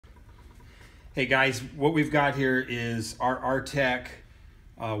Hey guys, what we've got here is our Artec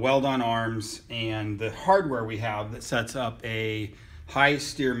weld on arms and the hardware we have that sets up a high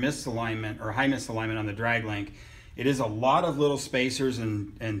steer misalignment or high misalignment on the drag link. It is a lot of little spacers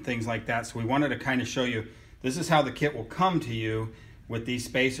and things like that, so we wanted to kind of show you this is how the kit will come to you with these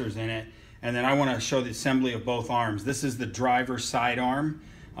spacers in it. And then I want to show the assembly of both arms. This is the driver's side arm,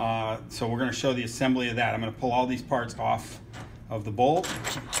 so we're going to show the assembly of that. I'm going to pull all these parts off of the bolt,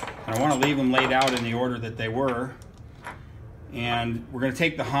 and I want to leave them laid out in the order that they were. And we're going to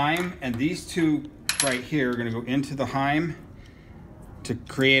take the heim, and these two right here are going to go into the heim to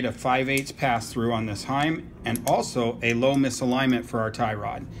create a 5/8 pass-through on this heim, and also a low misalignment for our tie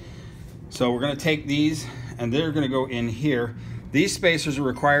rod. So we're going to take these, and they're going to go in here. These spacers are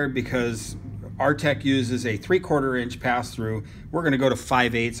required because Artec uses a 3/4 inch pass-through. We're going to go to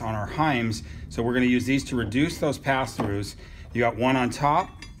 5/8 on our heims, so we're going to use these to reduce those pass-throughs. You got one on top,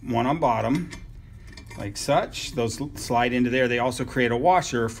 one on bottom, like such. Those slide into there. They also create a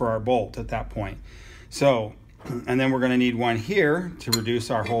washer for our bolt at that point. So, and then we're going to need one here to reduce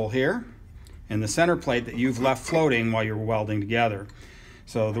our hole here in the center plate that you've left floating while you're welding together.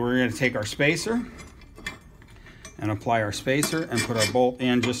 So we're going to take our spacer and apply our spacer and put our bolt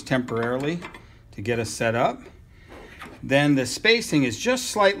in just temporarily to get us set up. Then the spacing is just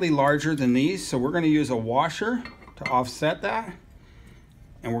slightly larger than these, so we're going to use a washer to offset that,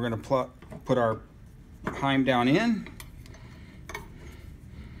 and we're going to put our heim down in,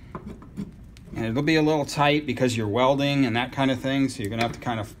 and it'll be a little tight because you're welding and that kind of thing, so you're going to have to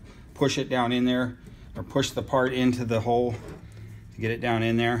kind of push it down in there, or push the part into the hole to get it down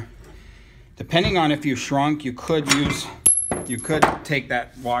in there. Depending on if you shrunk, you could take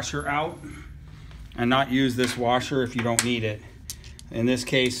that washer out and not use this washer if you don't need it. In this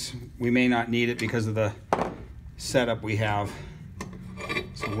case, we may not need it because of the setup we have.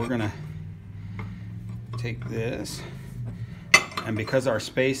 So we're gonna take this, and because our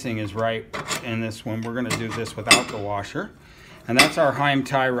spacing is right in this one, we're gonna do this without the washer. And that's our heim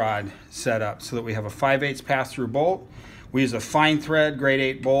tie rod setup, so that we have a 5/8 pass-through bolt. We use a fine thread grade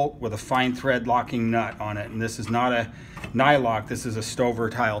 8 bolt with a fine thread locking nut on it, and this is not a nylock, this is a Stover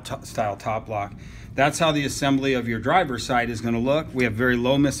style top lock. That's how the assembly of your driver's side is going to look. We have very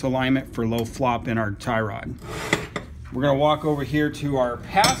low misalignment for low flop in our tie rod. We're going to walk over here to our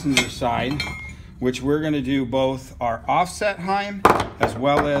passenger side, which we're going to do both our offset heim as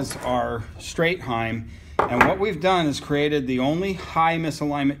well as our straight heim. And what we've done is created the only high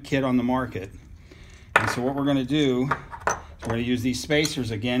misalignment kit on the market. And so what we're going to do is we're going to use these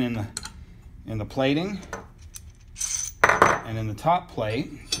spacers again in the plating and in the top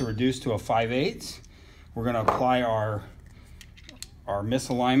plate to reduce to a 5/8. We're going to apply our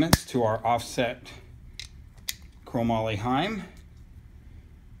misalignments to our offset chromoly heim,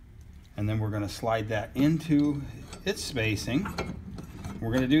 and then we're going to slide that into its spacing.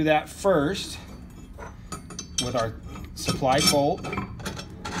 We're going to do that first with our supplied bolt,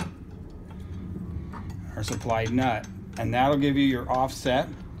 our supplied nut, and that'll give you your offset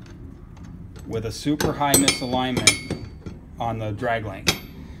with a super high misalignment on the drag link.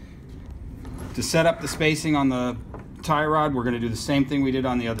 To set up the spacing on the tie rod, we're going to do the same thing we did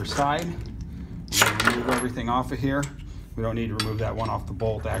on the other side. We're going to remove everything off of here. We don't need to remove that one off the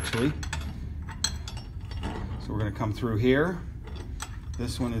bolt, actually. So we're going to come through here.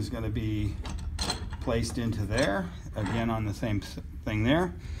 This one is going to be placed into there, again on the same thing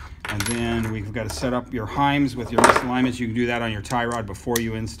there. And then we've got to set up your heims with your misalignments. You can do that on your tie rod before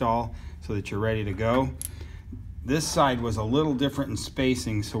you install so that you're ready to go. This side was a little different in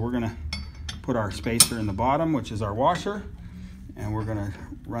spacing, so we're going to put our spacer in the bottom, which is our washer, and we're going to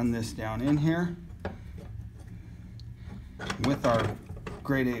run this down in here with our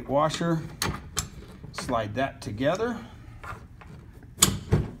grade 8 washer. Slide that together,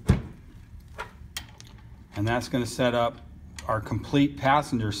 and that's going to set up our complete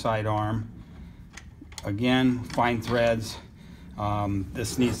passenger side arm. Again, fine threads.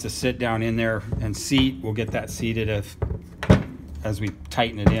 This needs to sit down in there and seat. We'll get that seated as we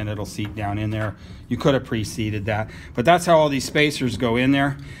tighten it in, it'll seat down in there. You could have pre-seated that, but that's how all these spacers go in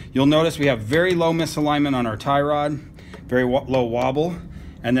there. You'll notice we have very low misalignment on our tie rod, very low wobble,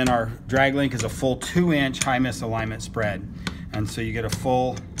 and then our drag link is a full 2-inch high misalignment spread. And so you get a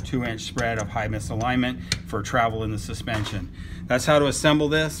full 2-inch spread of high misalignment for travel in the suspension. That's how to assemble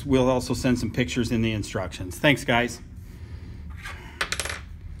this. We'll also send some pictures in the instructions. Thanks, guys.